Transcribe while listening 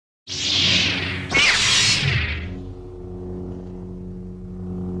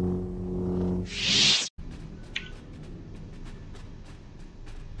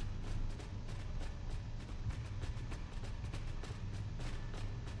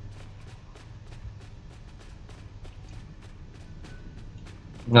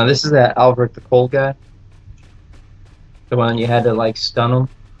No, this is that Alvik the cold guy. The one you had to like stun him.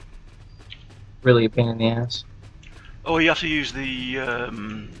 Really a pain in the ass. Oh, you have to use the.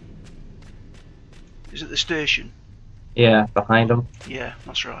 Is it the station? Yeah, behind him. Yeah,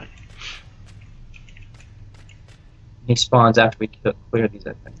 that's right. He spawns after we clear these,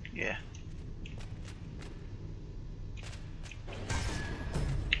 I think. Yeah.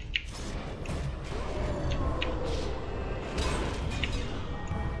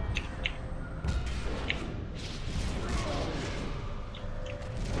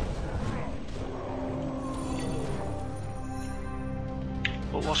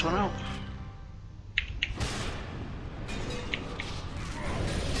 Oh, last one out.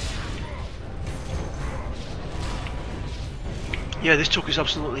 Yeah, this took us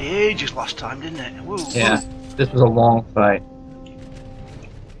absolutely ages last time, didn't it? Whoa, Yeah, whoa. this was a long fight.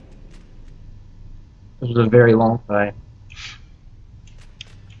 This was a very long fight.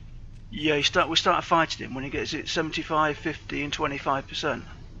 Yeah, we started fighting him when he gets it 75, 50 and 25%.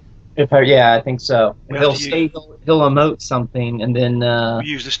 Yeah, I think so. We have He'll to say he'll emote something, and then we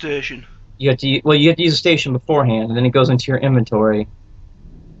use the station. you have to you have to use a station beforehand, and then it goes into your inventory.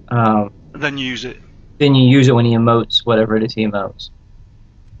 And then use it. Then you use it when he emotes whatever it is he emotes.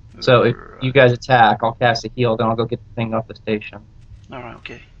 So if Right. you guys attack, I'll cast a heal, then I'll go get the thing off the station. Alright,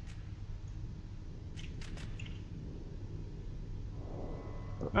 okay.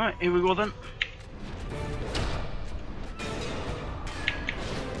 Alright, here we go then.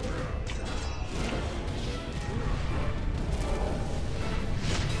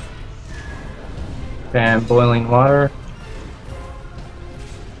 And boiling water.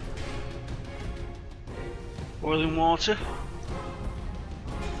 Boiling water.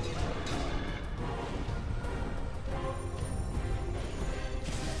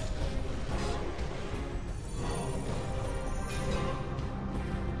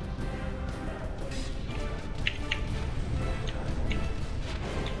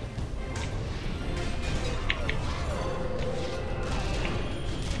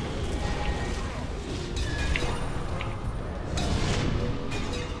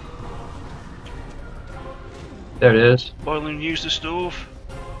 There it is. Boiling, use the stove.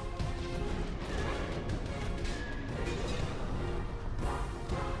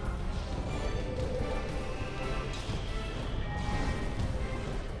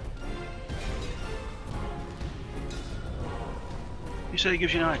 You said it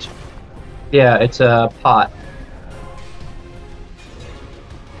gives you an item. Yeah, it's a pot.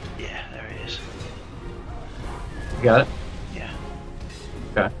 Yeah, there it is. You got it? Yeah.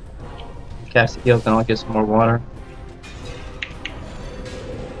 Okay. Cast the heal, then I'll get some more water.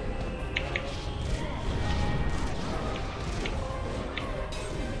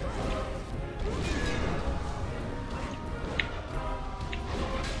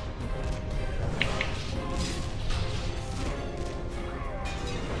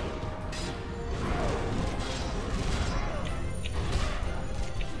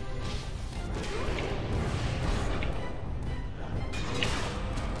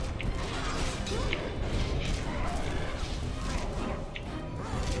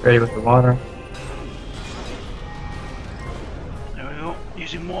 Ready with the water. There we go.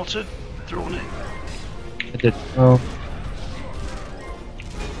 Using water. Throwing it. I did. Oh.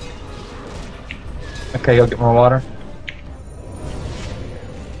 Okay, go get more water.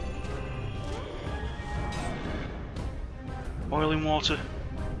 Boiling water.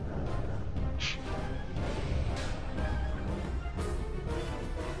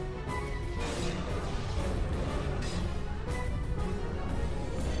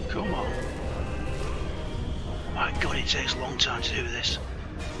 Come on. My God, it takes a long time to do this.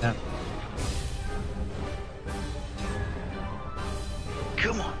 Yeah.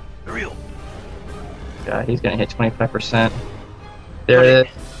 Come on, hurry up. God, he's gonna hit 25%. There it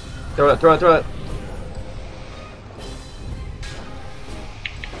is. Throw it, throw it, throw it.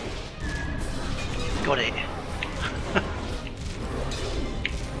 Got it.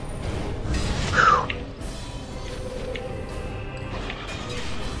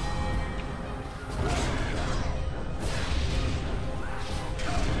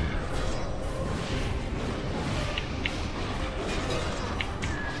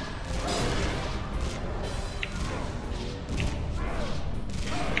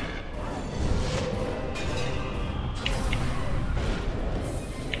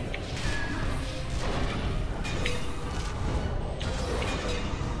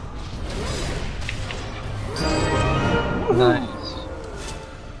 Nice.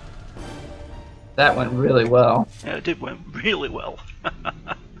 That went really well. Yeah, it did went really well.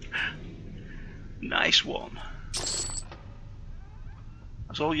 Nice one.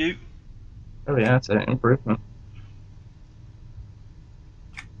 That's all you. Oh yeah, that's an improvement.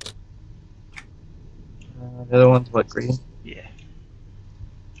 The other one's what, green? Yeah.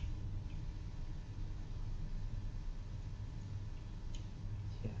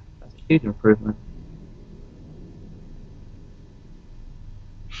 Yeah, that's a huge improvement.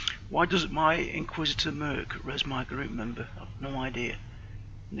 Why doesn't my Inquisitor Merc res my group member? I've no idea.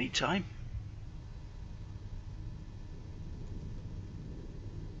 Need time?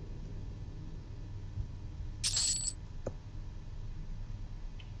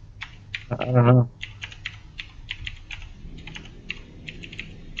 I don't know.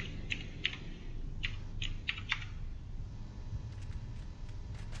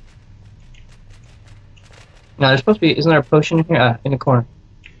 No, there's supposed to be. Isn't there a potion in here? In the corner.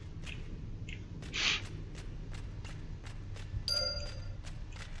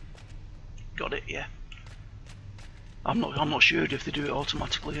 Got it, yeah. I'm not sure if they do it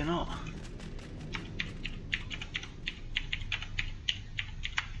automatically or not.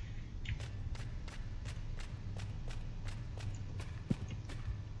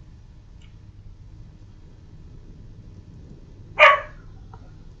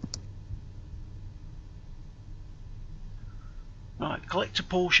 Right, collect a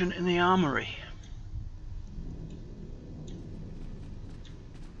potion in the armory.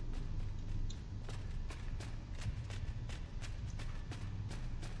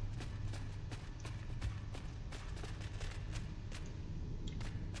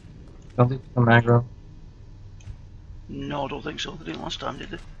 Don't think it's aggro. No, I don't think so. They didn't last time,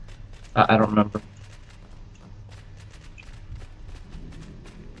 did they? I don't remember.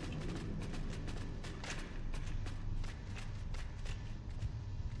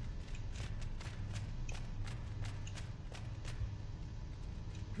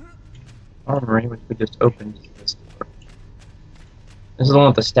 Armory, which we just opened this door. This is the one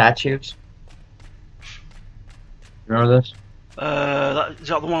with the statues. Remember this? Is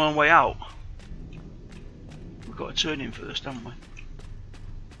that the one on the way out? We've got to turn in first, haven't we?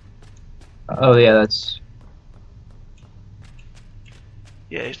 Oh yeah, that's.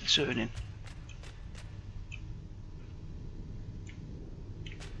 Yeah, it's the turn in.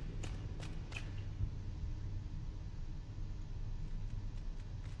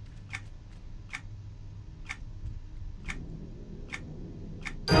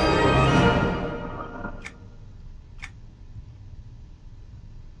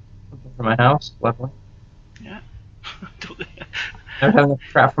 For my house, lovely. Yeah. Never having a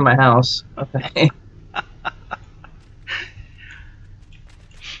trap for my house. Okay.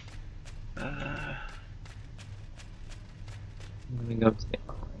 Let me go to the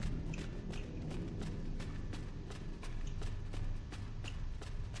armory.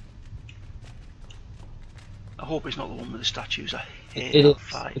 I hope it's not the one with the statues. I hate It that is.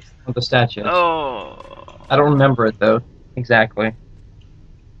 fight. It's with the statues. Oh. I don't remember it though. Exactly.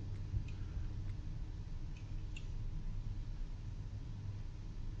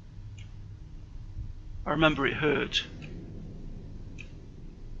 I remember it hurt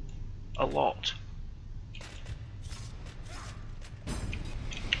a lot.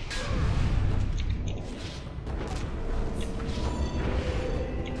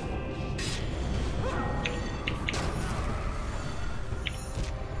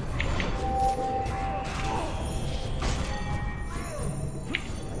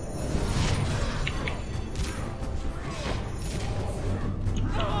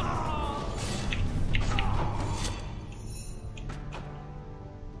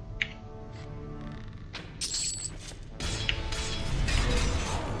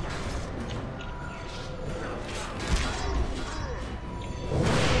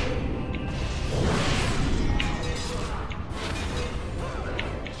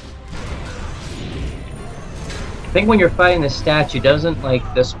 I think when you're fighting the statue, doesn't like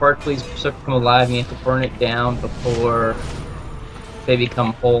the sparklies sort of come alive and you have to burn it down before they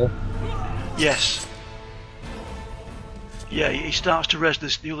become whole? Yes. Yeah, he starts to res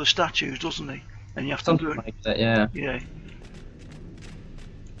the other statues, doesn't he? And you have to do Something it. like that, yeah. Yeah.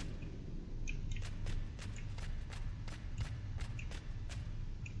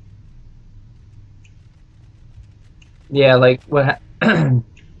 Yeah, like what? No,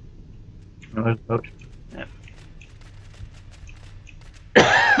 there's a potion. Yep.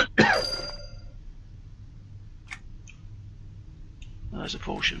 There's a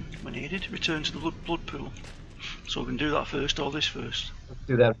potion we needed. Return to the blood pool. So we can do that first or this first. Let's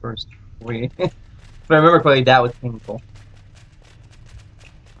do that first. But I remember clearly that was painful.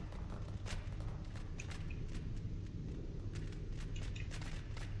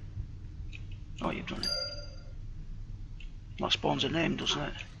 Oh, you've done it. That spawns a name, doesn't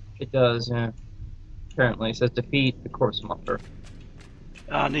it? It does, yeah. Apparently, it says defeat the Corpsemonger.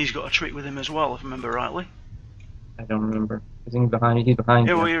 And he's got a trick with him as well, if I remember rightly. I don't remember. I think he's behind you. He's behind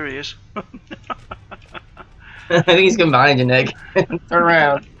Yeah, you. well, here he is. I think he's coming behind you, Nick. Turn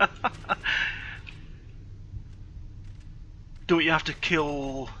around. Don't you have to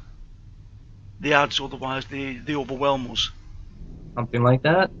kill the ads, otherwise they overwhelm us? Something like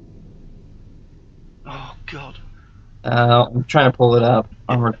that. Oh, God. I'm trying to pull it up.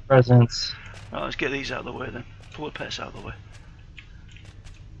 Armored presence. Right, let's get these out of the way then. Pull the pets out of the way.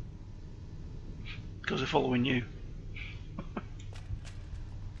 Because they're following you.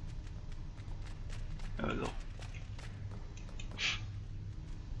 There we go.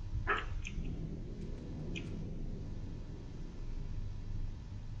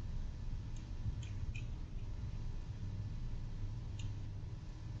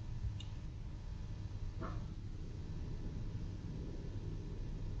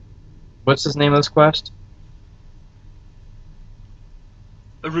 What's his name of this quest?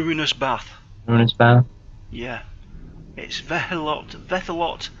 A ruinous bath. Ruinous Bath. Yeah. It's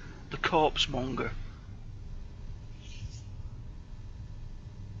Vethilot, the Corpsemonger.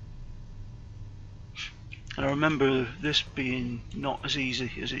 And I remember this being not as easy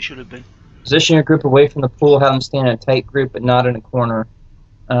as it should have been. Position your group away from the pool. Have them stand in a tight group, but not in a corner.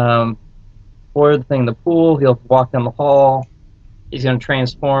 For the thing, the pool, he'll walk down the hall. He's going to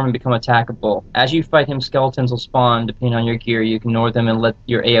transform and become attackable. As you fight him, skeletons will spawn. Depending on your gear, you can ignore them and let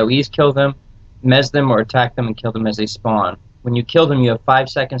your AoEs kill them, mez them, or attack them and kill them as they spawn. When you kill them, you have 5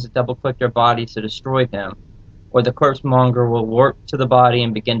 seconds to double-click their bodies to destroy them, or the Corpsemonger will warp to the body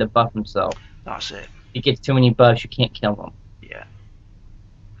and begin to buff himself. That's it. If he gets too many buffs, you can't kill him. Yeah.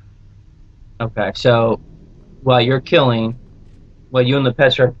 Okay, so while you're killing, while you and the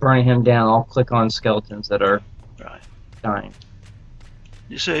pets are burning him down, I'll click on skeletons that are dying.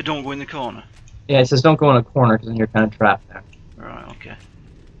 You say don't go in the corner? Yeah, it says don't go in a corner because then you're kind of trapped there. Right, okay.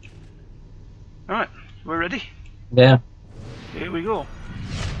 Alright, we're ready? Yeah. Here we go.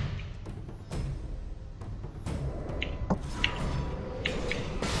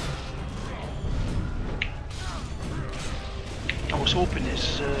 I was hoping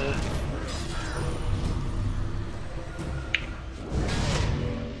it's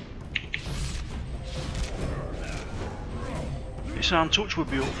Sound Touch would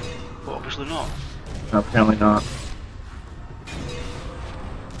be up, but obviously not. No, apparently not.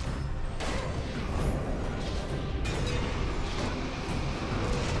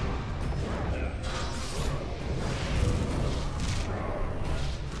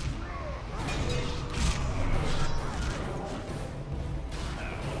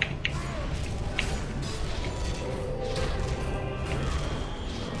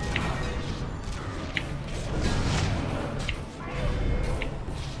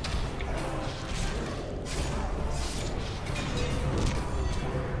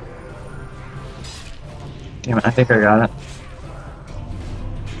 Damn it, I think I got it.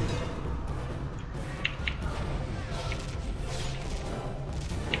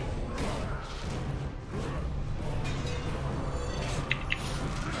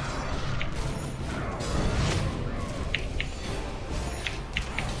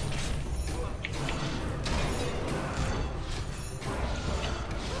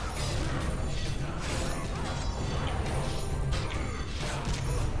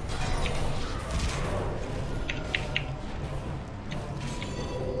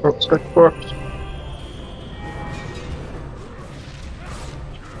 Corpse, got the corpse.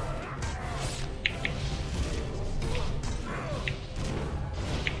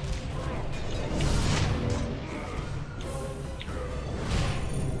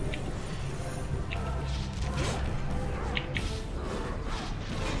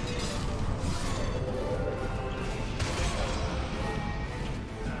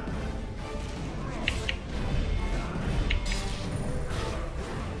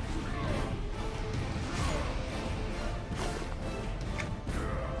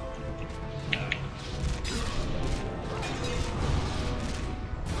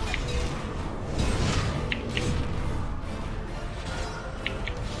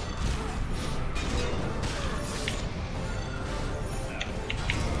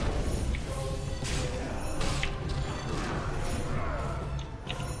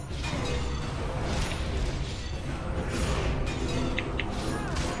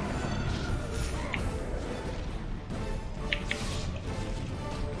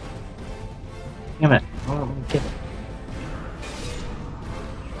 Damn it. Oh, let me get it.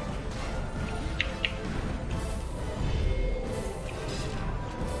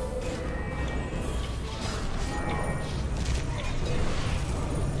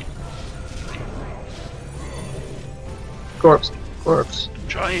 corpse, corpse. I'm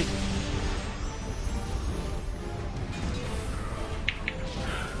trying.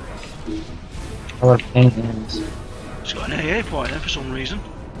 Oh, what a pain in the ass. It's got an AA point there for some reason.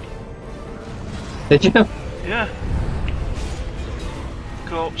 Did you? Yeah.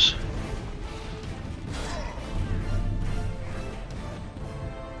 Corpse.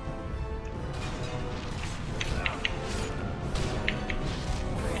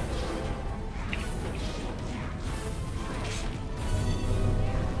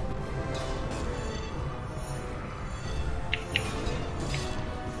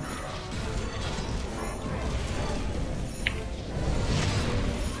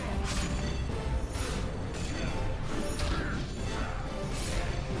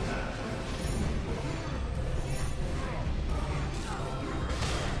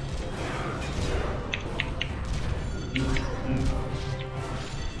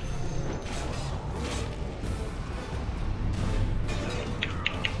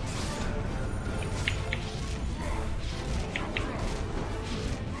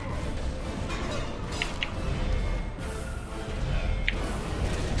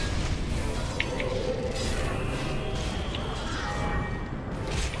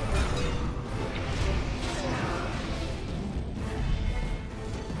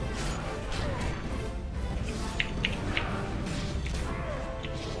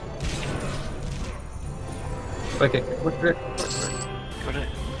 Quick, quick. Got it.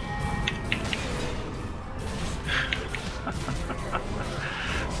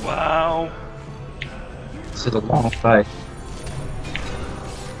 Wow. This is a long fight.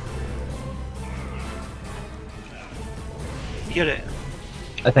 You get it?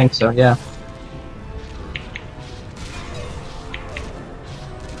 I think so, yeah.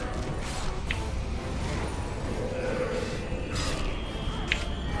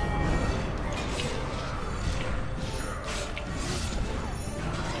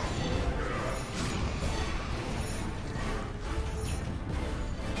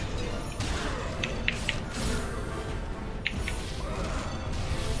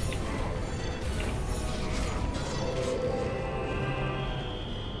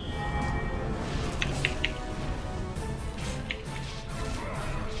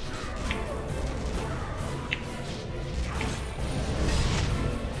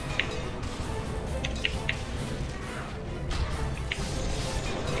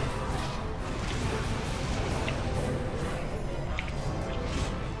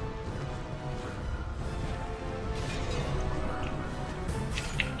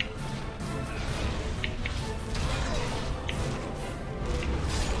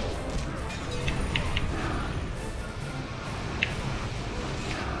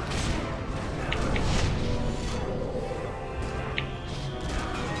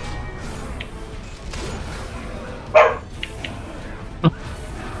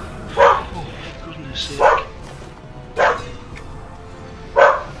 Goodness sake.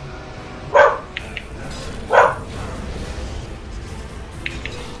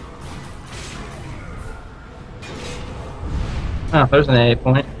 Oh, there's an A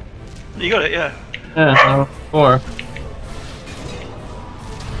point. You got it, yeah. Yeah, 4.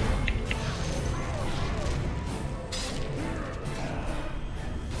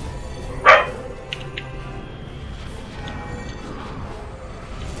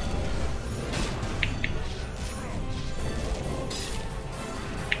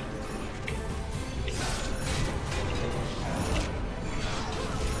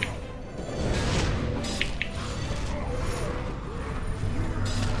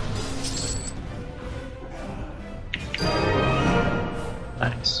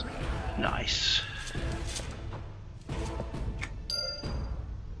 Nice. Nice.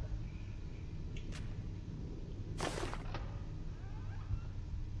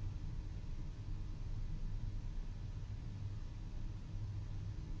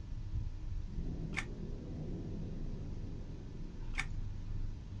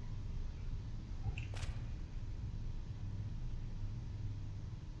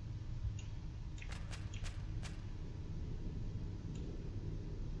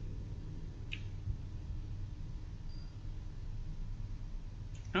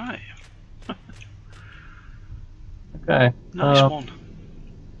 Right. Okay. Nice one.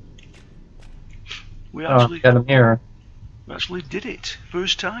 We Oh, got a mirror. actually did it.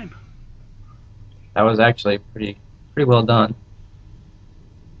 First time. That was actually pretty well done.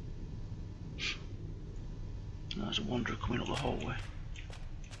 There's a wanderer coming up the hallway.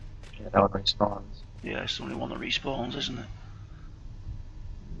 Yeah, that one respawns. Yeah, it's the only one that respawns, isn't it?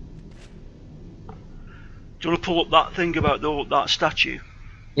 Do you want to pull up that thing about that statue?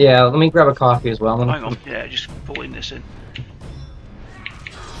 Yeah, let me grab a coffee as well. Hang on, yeah, just pulling this in.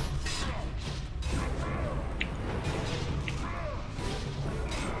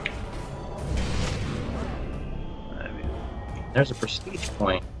 There we go. There's a prestige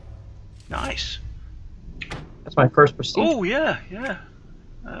point. Nice. That's my first prestige. Oh yeah, yeah.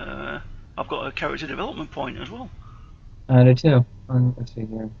 I've got a character development point as well. I do too. Let's see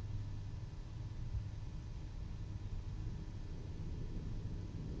here.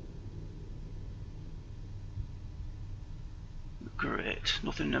 Great.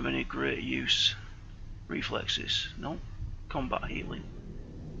 Nothing of any great use. Reflexes. Nope. Combat healing.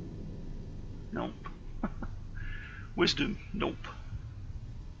 Nope. Wisdom. Nope.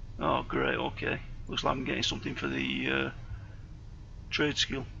 Oh great, okay. Looks like I'm getting something for the trade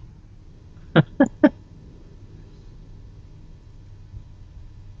skill.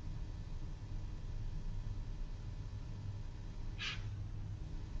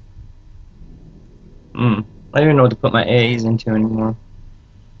 I don't even know what to put my A's into anymore.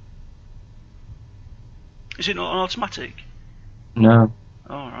 Is it not an automatic? No.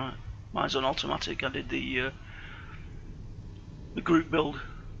 Oh right. Mine's on automatic. I did the group build.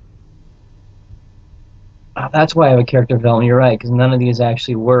 Oh, that's why I have a character development. You're right, because none of these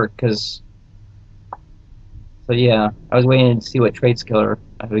actually work. Because so yeah, I was waiting to see what trait skill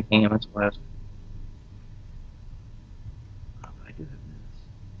I became. That's why. I do have this.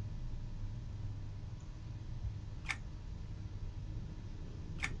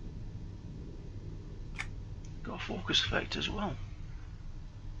 Got a focus effect as well.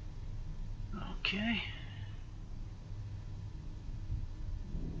 Okay.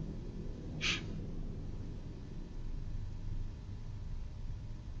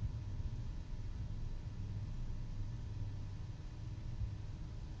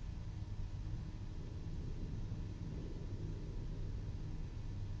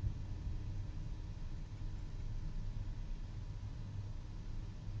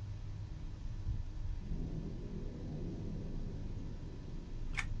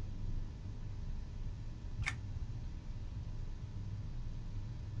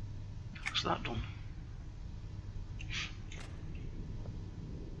 That's that done.